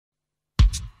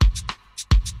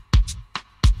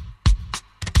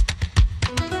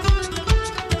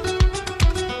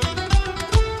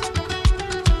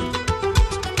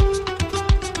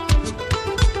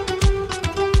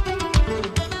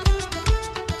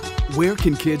Where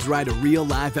can kids ride a real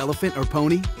live elephant or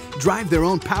pony? Drive their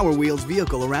own Power Wheels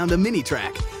vehicle around a mini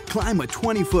track? Climb a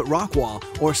 20-foot rock wall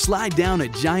or slide down a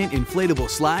giant inflatable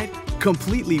slide?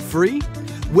 Completely free?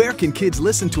 Where can kids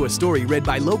listen to a story read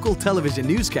by local television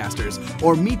newscasters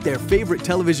or meet their favorite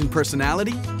television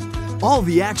personality? All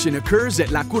the action occurs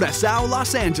at La Curacao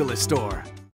Los Angeles store.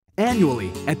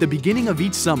 Annually, at the beginning of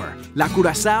each summer, La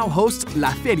Curacao hosts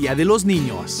La Feria de los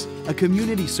Niños, a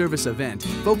community service event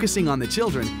focusing on the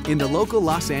children in the local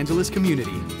Los Angeles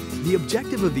community. The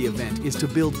objective of the event is to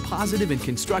build positive and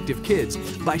constructive kids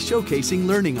by showcasing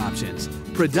learning options,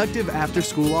 productive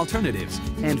after-school alternatives,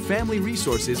 and family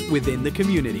resources within the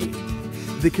community.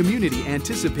 The community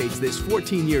anticipates this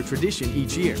 14-year tradition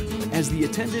each year, as the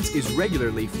attendance is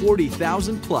regularly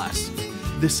 40,000 plus.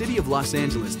 The City of Los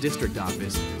Angeles District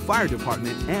Office, Fire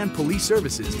Department, and Police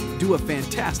Services do a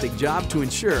fantastic job to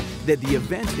ensure that the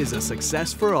event is a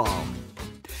success for all.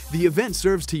 The event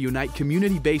serves to unite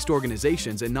community-based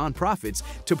organizations and nonprofits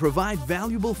to provide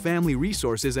valuable family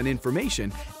resources and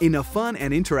information in a fun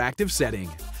and interactive setting.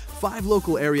 5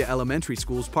 local area elementary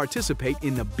schools participate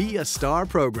in the Be a Star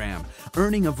program,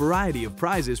 earning a variety of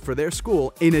prizes for their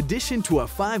school in addition to a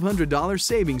 $500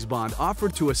 savings bond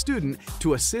offered to a student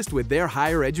to assist with their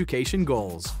higher education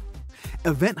goals.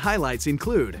 Event highlights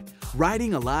include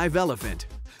riding a live elephant,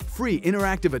 free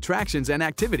interactive attractions and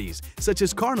activities such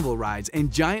as carnival rides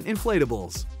and giant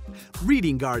inflatables,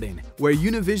 reading garden, where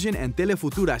Univision and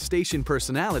Telefutura station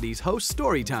personalities host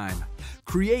story time,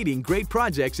 creating great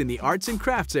projects in the arts and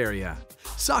crafts area,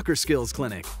 soccer skills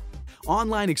clinic,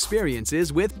 online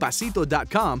experiences with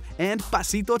Pasito.com and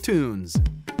Pasito Tunes.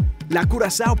 La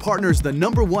Curacao partners the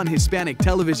 #1 Hispanic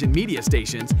television media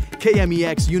stations,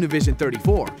 KMEX Univision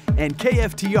 34 and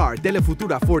KFTR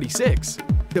Telefutura 46,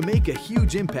 to make a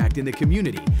huge impact in the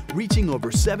community, reaching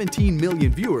over 17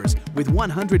 million viewers with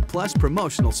 100+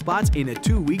 promotional spots in a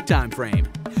 2-week time frame.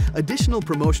 Additional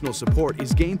promotional support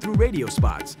is gained through radio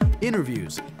spots,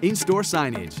 interviews, in-store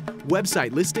signage,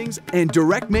 website listings, and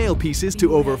direct mail pieces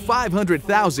to over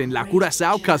 500,000 La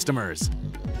Curacao customers.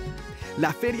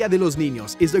 La Feria de los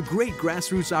Niños is a great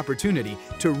grassroots opportunity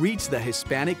to reach the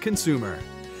Hispanic consumer.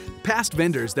 Past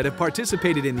vendors that have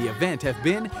participated in the event have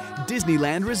been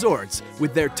Disneyland Resorts,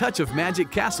 with their Touch of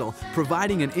Magic Castle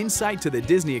providing an insight to the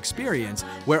Disney experience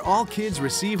where all kids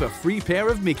receive a free pair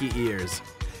of Mickey ears.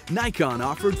 Nikon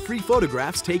offered free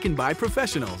photographs taken by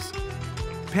professionals.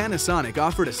 Panasonic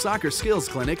offered a soccer skills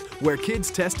clinic where kids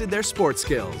tested their sports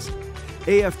skills.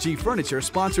 AFG Furniture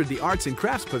sponsored the Arts and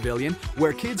Crafts Pavilion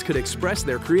where kids could express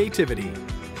their creativity.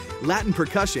 Latin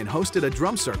Percussion hosted a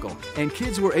drum circle and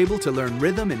kids were able to learn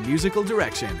rhythm and musical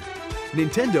direction.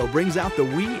 Nintendo brings out the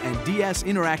Wii and DS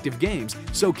interactive games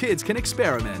so kids can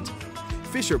experiment.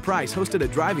 Fisher-Price hosted a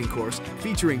driving course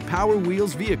featuring Power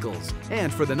Wheels vehicles,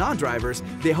 and for the non-drivers,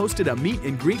 they hosted a meet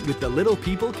and greet with the Little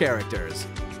People characters.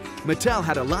 Mattel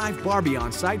had a live Barbie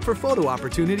on site for photo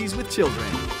opportunities with children.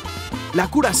 La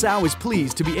Curacao is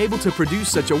pleased to be able to produce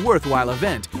such a worthwhile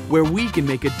event where we can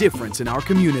make a difference in our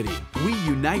community. We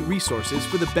unite resources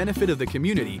for the benefit of the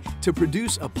community to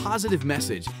produce a positive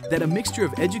message that a mixture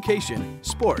of education,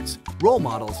 sports, role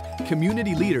models,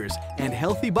 community leaders, and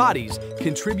healthy bodies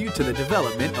contribute to the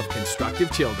development of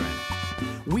constructive children.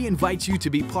 We invite you to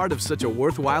be part of such a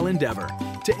worthwhile endeavor,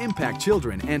 to impact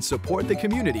children and support the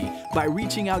community by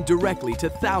reaching out directly to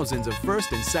thousands of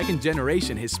first and second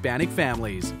generation Hispanic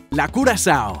families. La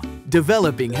Curacao,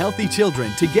 developing healthy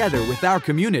children together with our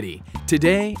community,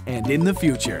 today and in the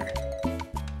future.